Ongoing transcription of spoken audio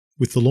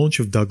With the launch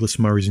of Douglas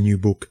Murray's new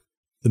book,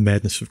 The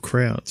Madness of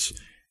Crowds,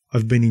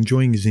 I've been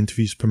enjoying his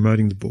interviews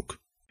promoting the book.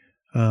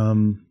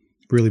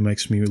 Really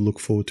makes me look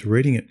forward to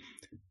reading it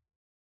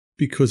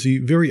because he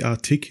very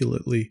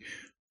articulately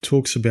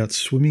talks about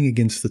swimming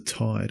against the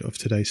tide of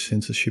today's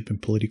censorship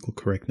and political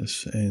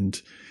correctness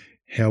and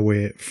how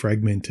we're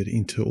fragmented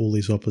into all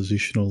these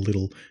oppositional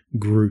little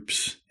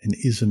groups and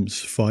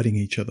isms fighting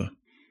each other.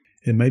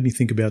 It made me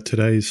think about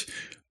today's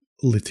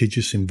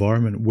litigious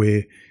environment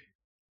where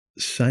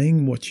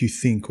saying what you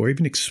think or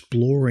even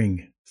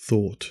exploring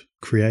thought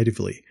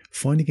creatively,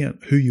 finding out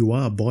who you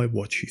are by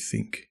what you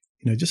think,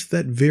 just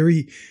that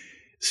very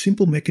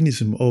simple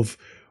mechanism of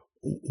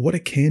what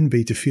it can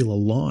be to feel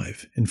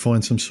alive and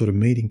find some sort of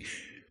meaning,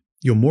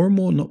 you're more and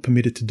more not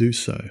permitted to do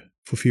so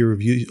for fear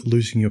of you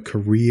losing your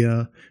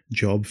career,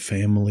 job,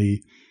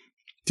 family,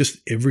 just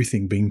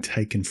everything being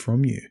taken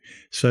from you.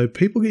 So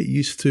people get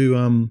used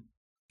to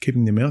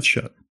keeping their mouth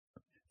shut.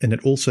 And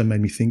it also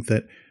made me think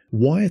that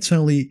why it's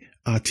only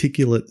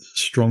articulate,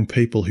 strong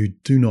people who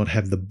do not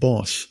have the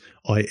boss,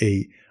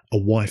 i.e. a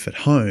wife at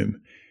home,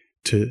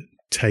 to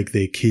take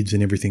their kids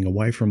and everything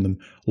away from them,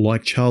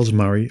 like Charles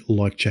Murray,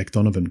 like Jack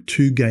Donovan,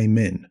 two gay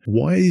men.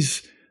 Why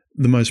is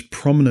the most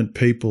prominent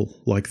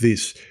people like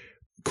this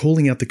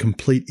calling out the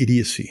complete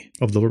idiocy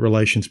of the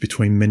relations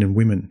between men and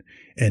women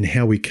and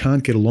how we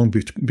can't get along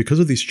because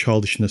of this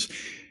childishness?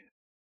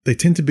 They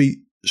tend to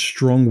be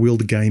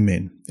strong-willed gay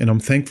men, and I'm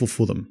thankful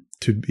for them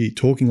to be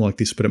talking like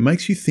this, but it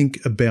makes you think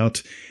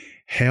about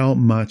how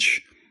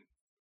much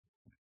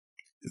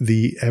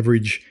the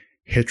average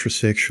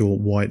heterosexual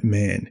white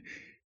man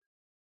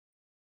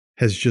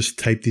has just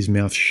taped his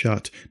mouth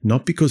shut,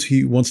 not because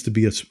he wants to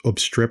be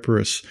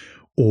obstreperous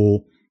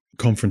or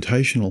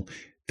confrontational,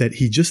 that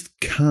he just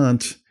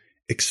can't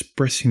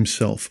express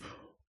himself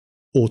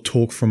or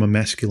talk from a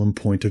masculine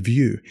point of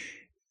view.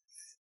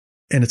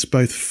 And it's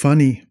both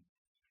funny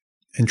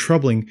and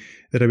troubling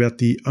that about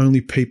the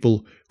only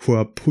people who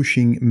are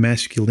pushing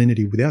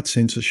masculinity without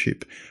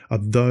censorship are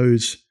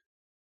those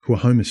who are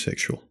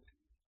homosexual.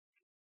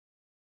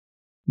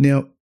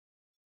 Now,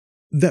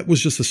 that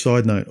was just a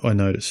side note I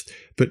noticed.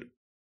 But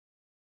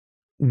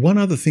one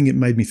other thing it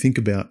made me think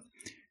about,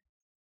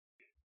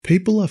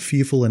 people are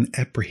fearful and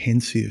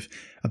apprehensive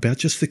about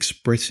just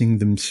expressing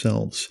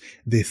themselves,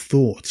 their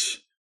thoughts,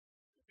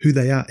 who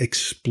they are,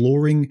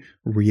 exploring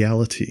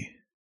reality,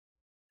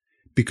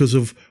 because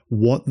of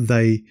what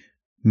they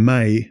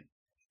may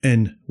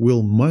and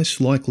will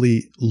most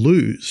likely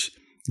lose,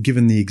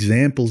 given the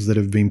examples that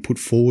have been put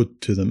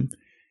forward to them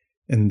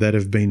and that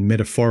have been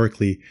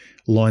metaphorically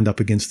lined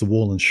up against the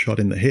wall and shot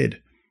in the head.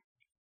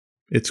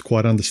 It's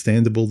quite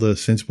understandable the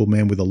sensible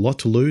man with a lot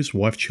to lose,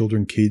 wife,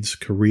 children, kids,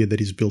 career that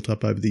he's built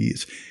up over the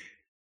years,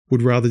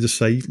 would rather just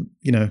say,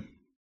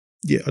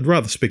 I'd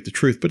rather speak the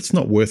truth, but it's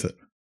not worth it.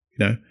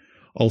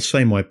 I'll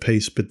say my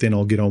piece, but then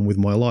I'll get on with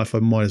my life. I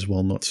might as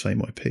well not say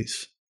my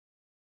piece.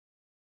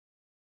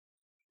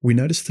 We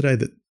noticed today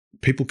that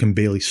people can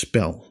barely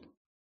spell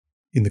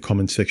in the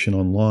comment section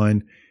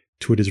online.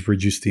 Twitter's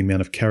reduced the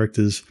amount of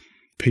characters.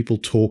 People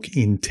talk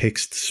in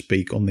text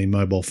speak on their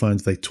mobile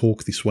phones. They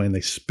talk this way and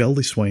they spell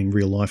this way in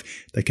real life.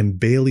 They can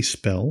barely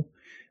spell.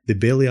 They're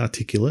barely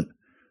articulate.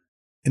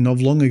 And I've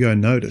long ago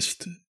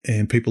noticed,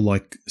 and people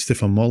like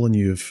Stefan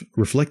Molyneux have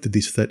reflected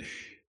this, that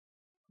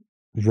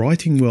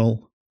writing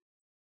well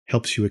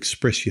helps you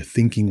express your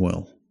thinking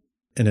well,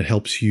 and it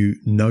helps you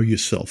know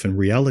yourself and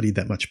reality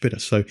that much better.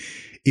 So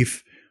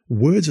if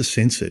words are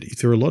censored, if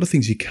there are a lot of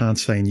things you can't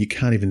say and you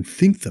can't even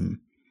think them,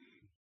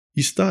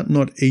 you start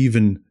not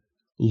even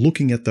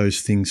looking at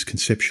those things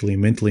conceptually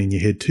and mentally in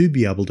your head to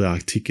be able to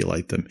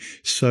articulate them.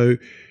 So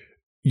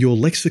your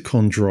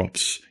lexicon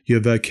drops, your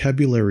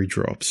vocabulary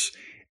drops,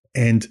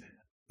 and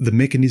the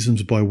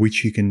mechanisms by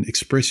which you can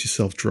express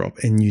yourself drop,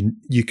 and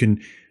you can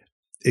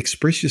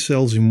express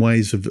yourselves in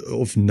ways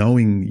of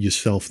knowing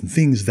yourself and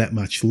things that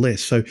much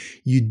less. So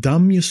you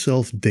dumb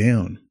yourself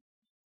down.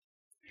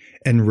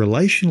 And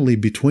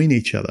relationally between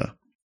each other,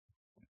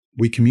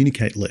 we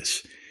communicate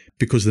less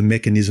because the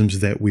mechanisms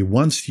that we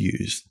once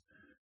used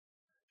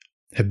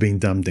have been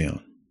dumbed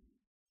down.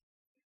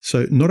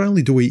 So not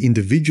only do we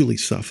individually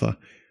suffer,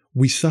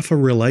 we suffer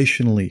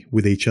relationally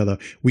with each other.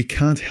 We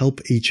can't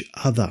help each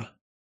other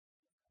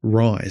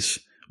rise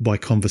by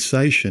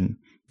conversation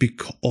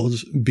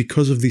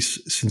because of this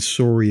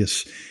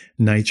censorious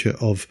nature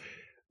of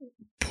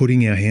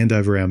putting our hand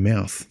over our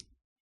mouth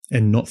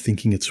and not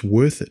thinking it's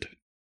worth it.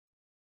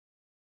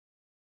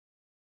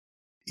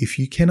 If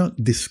you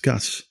cannot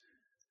discuss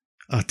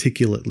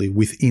articulately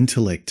with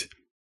intellect,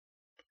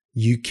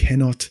 you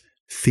cannot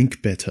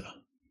think better.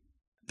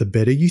 The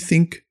better you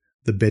think,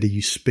 the better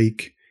you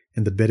speak,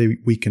 and the better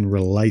we can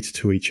relate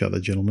to each other,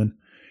 gentlemen.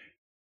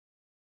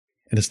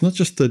 And it's not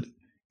just the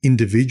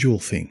individual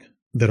thing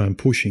that I'm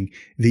pushing.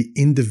 The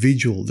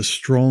individual, the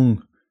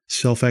strong,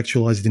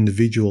 self-actualized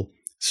individual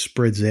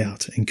spreads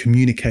out and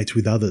communicates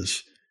with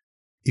others.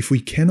 If we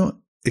cannot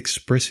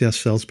express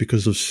ourselves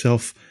because of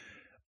self-policing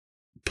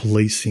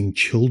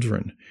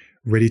children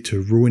ready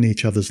to ruin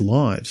each other's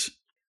lives,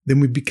 then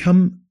we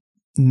become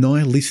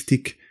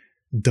nihilistic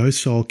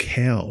docile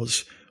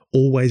cows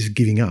always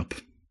giving up.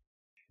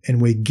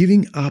 And we're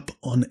giving up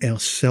on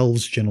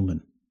ourselves,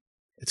 gentlemen.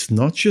 It's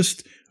not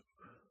just,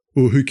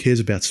 well, who cares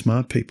about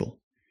smart people?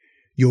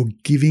 You're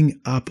giving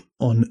up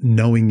on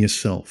knowing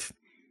yourself.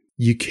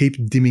 You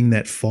keep dimming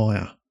that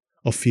fire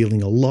of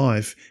feeling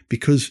alive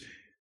because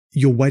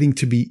you're waiting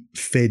to be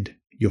fed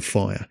your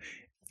fire.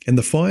 And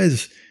the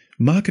fire's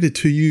marketed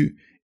to you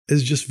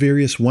as just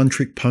various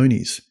one-trick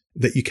ponies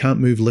that you can't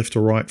move left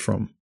or right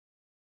from.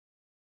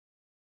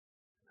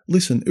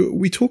 Listen,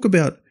 we talk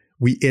about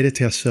we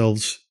edit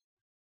ourselves,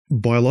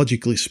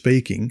 biologically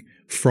speaking,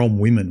 from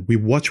women. We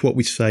watch what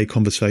we say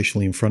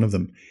conversationally in front of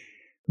them.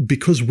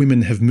 Because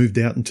women have moved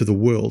out into the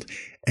world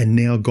and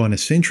now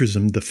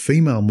gynocentrism, the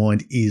female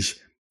mind is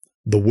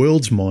the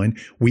world's mind,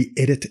 we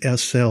edit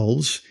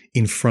ourselves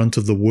in front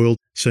of the world.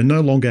 So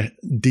no longer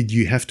did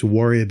you have to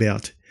worry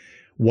about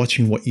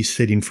watching what you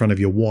said in front of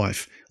your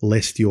wife,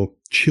 lest your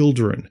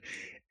children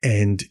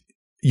and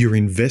your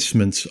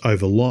investments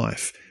over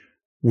life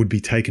would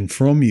be taken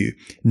from you.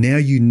 Now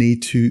you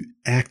need to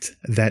act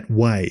that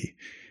way.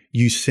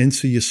 You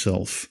censor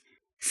yourself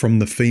from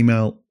the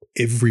female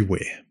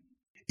everywhere.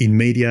 In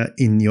media,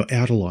 in your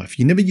outer life.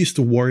 You never used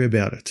to worry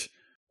about it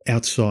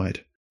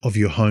outside of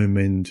your home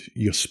and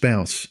your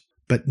spouse.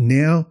 But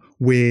now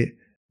we're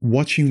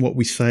watching what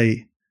we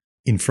say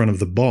in front of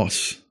the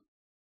boss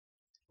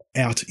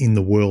out in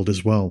the world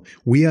as well.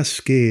 We are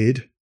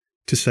scared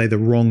to say the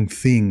wrong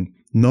thing,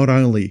 not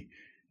only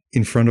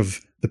in front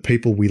of the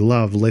people we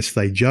love, lest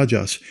they judge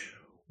us.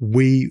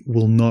 We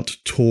will not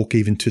talk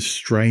even to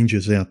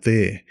strangers out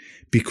there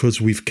because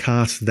we've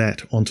cast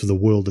that onto the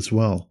world as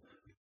well.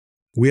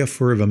 We are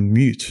forever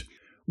mute.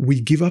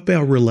 We give up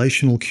our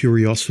relational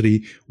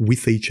curiosity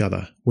with each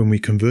other when we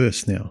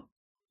converse now.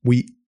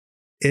 We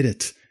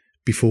edit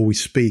before we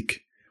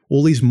speak.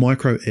 All these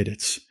micro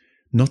edits,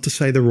 not to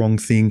say the wrong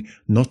thing,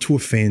 not to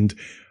offend,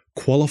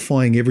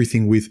 qualifying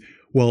everything with,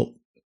 well,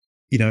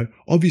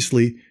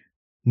 obviously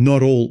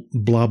not all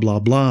blah,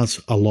 blah,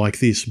 blahs are like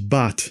this,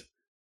 but,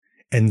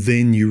 and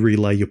then you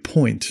relay your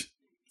point.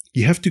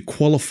 You have to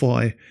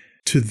qualify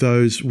to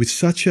those with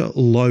such a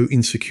low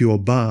insecure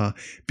bar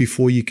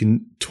before you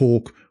can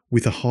talk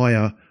with a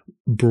higher,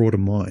 broader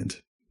mind.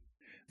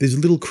 There's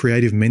little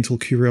creative mental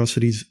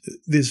curiosities.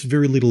 There's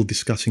very little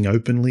discussing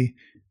openly.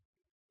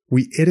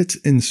 We edit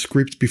and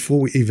script before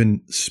we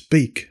even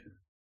speak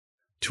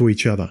to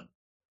each other.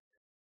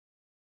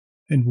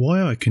 And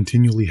why I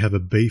continually have a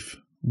beef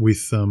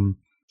with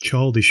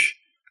childish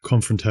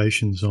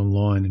confrontations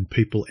online and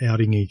people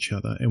outing each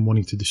other and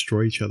wanting to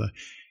destroy each other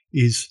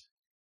is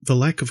the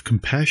lack of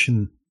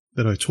compassion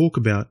that I talk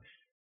about.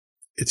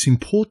 It's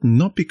important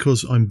not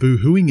because I'm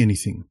boo-hooing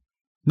anything,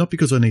 not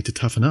because I need to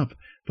toughen up,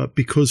 but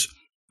because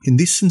in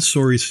this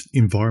censorious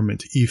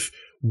environment, if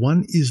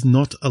one is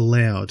not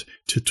allowed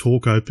to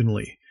talk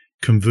openly,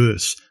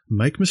 converse,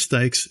 make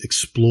mistakes,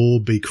 explore,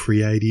 be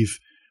creative,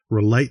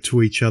 relate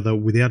to each other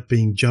without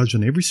being judged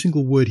on every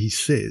single word he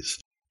says,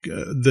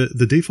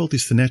 the default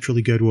is to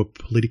naturally go to a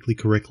politically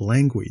correct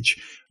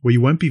language where you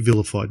won't be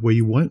vilified, where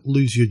you won't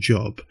lose your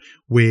job,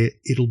 where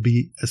it'll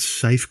be a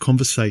safe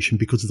conversation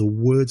because the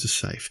words are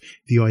safe,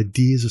 the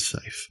ideas are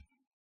safe.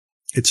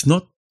 It's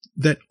not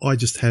that I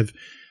just have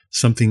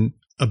something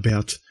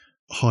about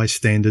high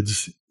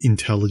standards,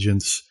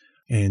 intelligence,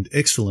 and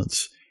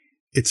excellence.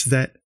 It's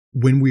that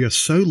when we are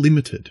so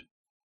limited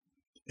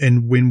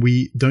and when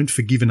we don't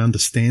forgive and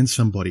understand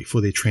somebody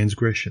for their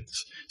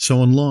transgressions, so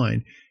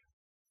online,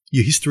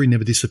 your history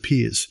never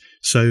disappears.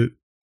 So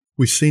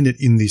we've seen it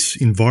in this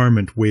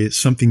environment where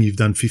something you've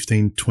done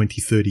 15,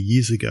 20, 30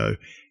 years ago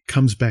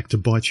comes back to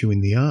bite you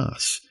in the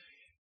ass.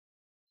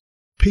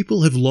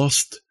 People have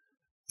lost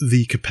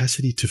the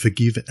capacity to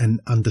forgive and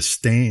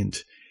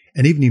understand.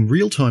 And even in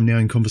real time now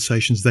in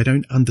conversations, they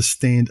don't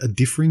understand a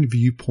differing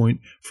viewpoint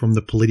from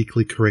the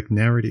politically correct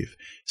narrative.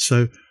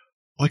 So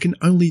I can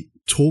only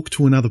talk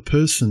to another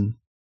person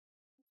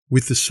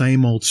with the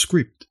same old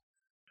script.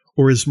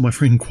 Or as my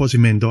friend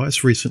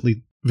Quasimandias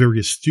recently very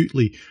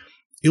astutely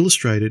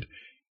illustrated,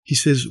 he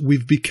says,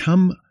 we've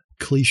become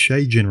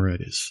cliche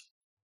generators.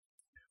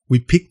 We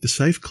pick the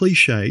safe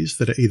cliches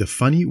that are either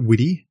funny,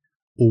 witty,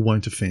 or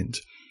won't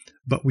offend.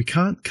 But we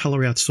can't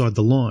colour outside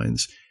the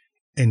lines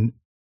and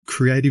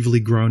creatively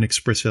grow and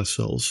express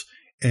ourselves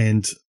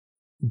and,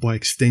 by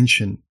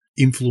extension,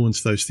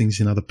 influence those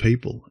things in other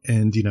people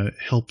and,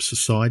 help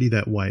society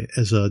that way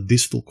as a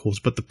distal cause.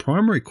 But the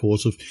primary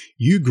cause of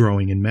you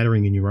growing and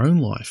mattering in your own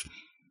life,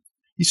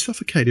 you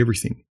suffocate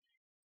everything.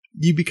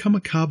 You become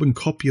a carbon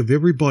copy of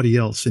everybody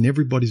else, and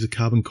everybody's a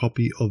carbon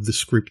copy of the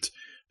script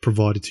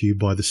provided to you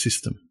by the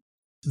system.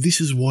 This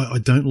is why I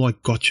don't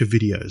like gotcha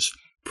videos,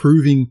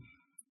 proving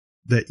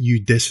that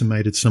you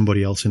decimated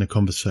somebody else in a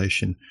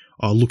conversation.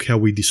 Oh, look how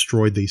we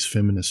destroyed these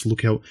feminists.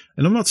 Look how,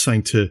 and I'm not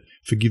saying to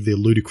forgive their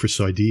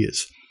ludicrous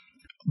ideas,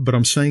 but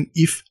I'm saying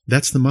if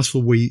that's the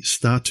muscle we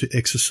start to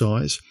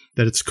exercise,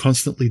 that it's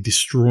constantly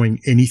destroying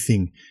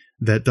anything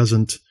that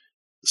doesn't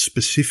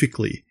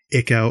specifically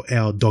echo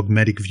our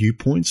dogmatic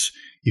viewpoints.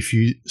 If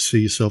you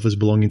see yourself as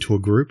belonging to a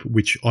group,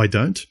 which I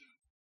don't,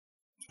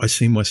 I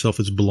see myself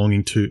as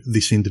belonging to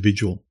this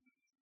individual.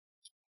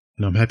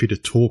 And I'm happy to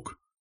talk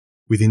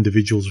with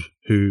individuals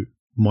who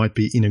might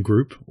be in a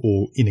group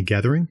or in a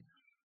gathering.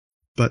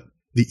 But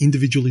the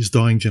individual is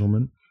dying,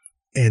 gentlemen,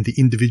 and the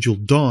individual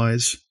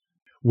dies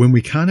when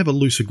we can't have a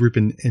looser grip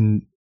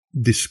and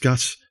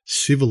discuss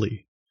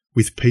civilly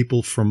with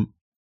people from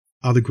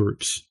other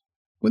groups.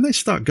 When they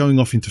start going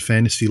off into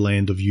fantasy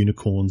land of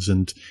unicorns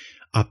and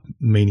up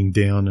meaning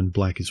down and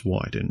black is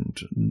white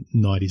and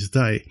night is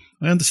day,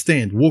 I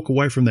understand. Walk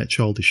away from that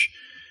childish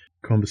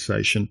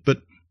conversation.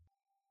 But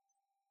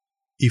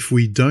if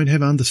we don't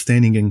have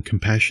understanding and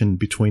compassion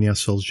between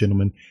ourselves,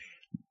 gentlemen,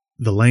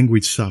 the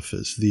language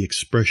suffers, the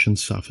expression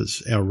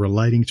suffers, our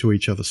relating to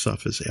each other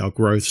suffers, our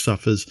growth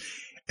suffers,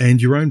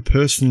 and your own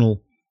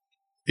personal,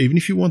 even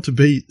if you want to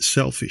be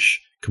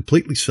selfish,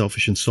 completely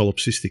selfish and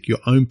solipsistic, your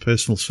own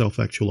personal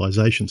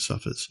self-actualization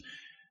suffers.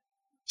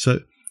 So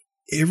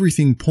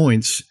everything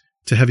points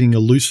to having a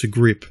looser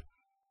grip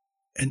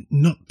and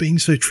not being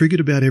so triggered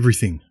about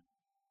everything.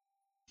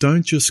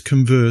 Don't just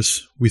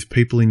converse with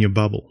people in your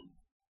bubble,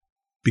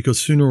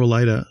 because sooner or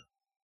later,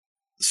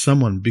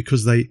 someone,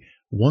 because they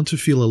want to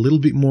feel a little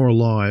bit more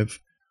alive,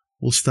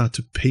 will start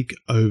to peek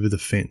over the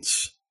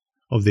fence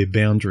of their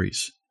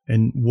boundaries.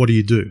 And what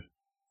do?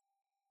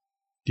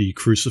 Do you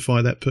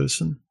crucify that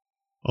person?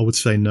 I would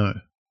say no.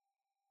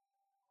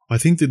 I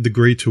think the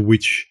degree to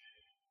which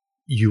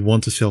you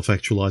want to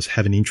self-actualize,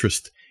 have an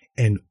interest,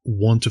 and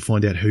want to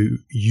find out who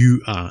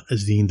you are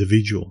as the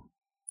individual,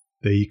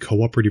 the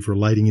cooperative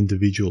relating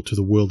individual to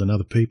the world and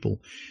other people,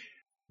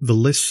 the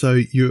less so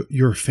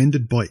you're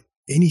offended by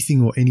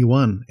anything or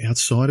anyone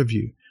outside of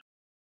you.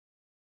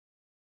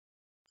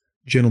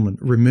 Gentlemen,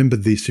 remember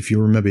this, if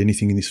you remember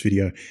anything in this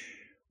video.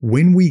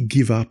 When we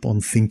give up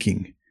on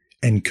thinking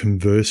and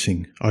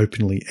conversing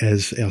openly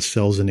as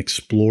ourselves and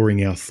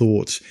exploring our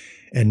thoughts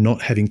and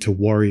not having to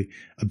worry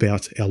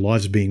about our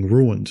lives being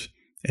ruined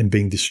and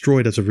being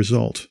destroyed as a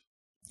result,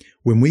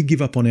 when we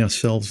give up on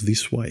ourselves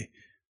this way,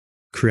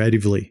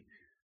 creatively,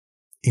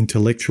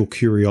 intellectual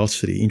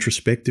curiosity,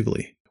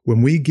 introspectively,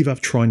 when we give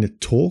up trying to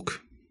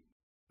talk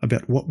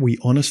about what we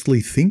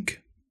honestly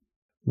think,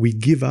 we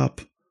give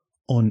up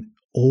on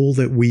all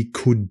that we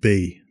could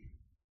be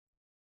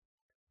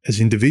as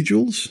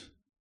individuals,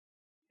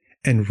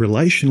 and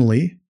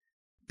relationally,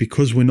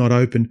 because we're not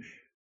open,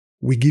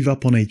 we give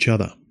up on each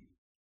other.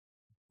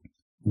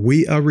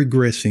 We are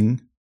regressing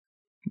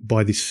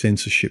by this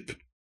censorship.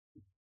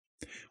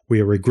 We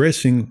are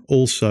regressing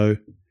also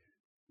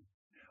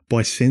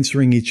by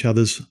censoring each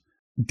other's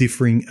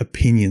differing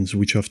opinions,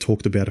 which I've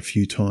talked about a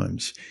few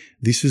times.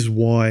 This is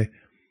why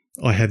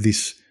I have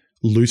this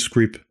loose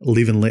grip,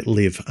 live and let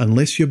live.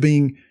 Unless you're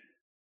being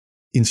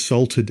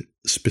insulted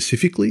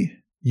specifically,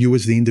 you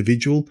as the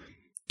individual,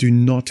 do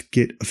not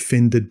get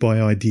offended by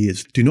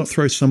ideas. Do not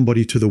throw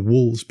somebody to the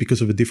wolves because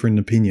of a different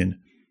opinion.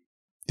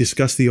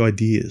 Discuss the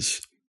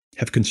ideas.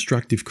 Have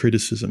constructive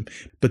criticism.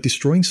 But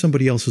destroying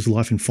somebody else's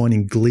life and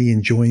finding glee,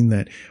 enjoying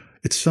that,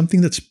 it's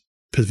something that's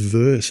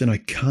perverse, and I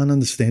can't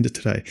understand it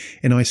today.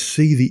 And I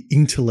see the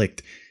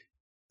intellect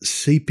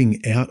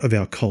seeping out of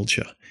our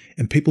culture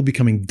and people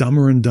becoming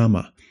dumber and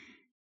dumber.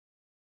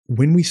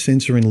 When we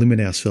censor and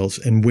limit ourselves,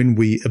 and when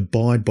we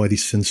abide by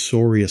this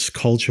censorious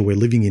culture we're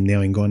living in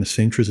now in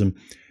gynocentrism,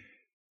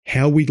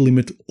 how we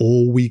limit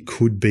all we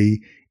could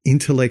be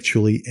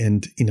intellectually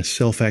and in a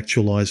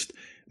self-actualized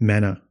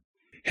manner,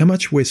 how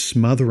much we're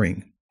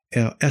smothering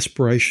our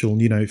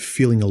aspirational,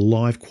 feeling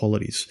alive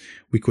qualities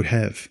we could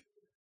have.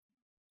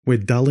 We're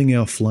dulling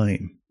our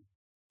flame,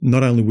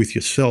 not only with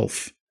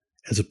yourself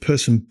as a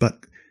person,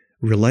 but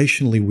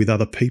relationally with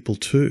other people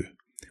too.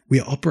 We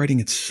are operating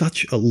at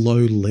such a low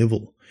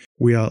level.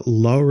 We are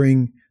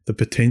lowering the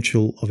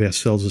potential of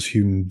ourselves as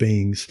human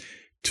beings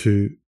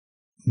to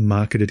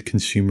marketed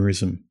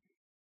consumerism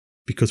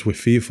because we're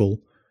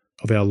fearful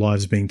of our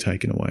lives being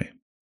taken away.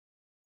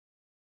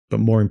 But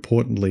more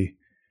importantly,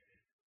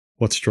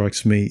 what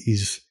strikes me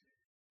is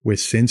we're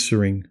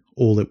censoring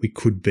all that we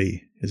could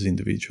be as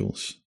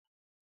individuals,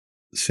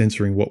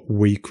 censoring what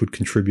we could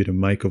contribute and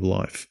make of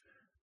life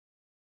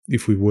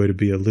if we were to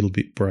be a little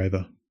bit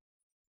braver.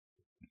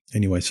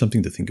 Anyway,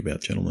 something to think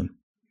about, gentlemen.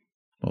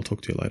 I'll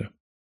talk to you later.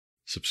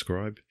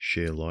 Subscribe,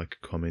 share, like,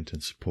 comment,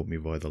 and support me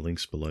via the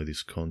links below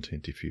this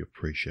content if you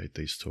appreciate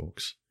these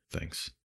talks. Thanks.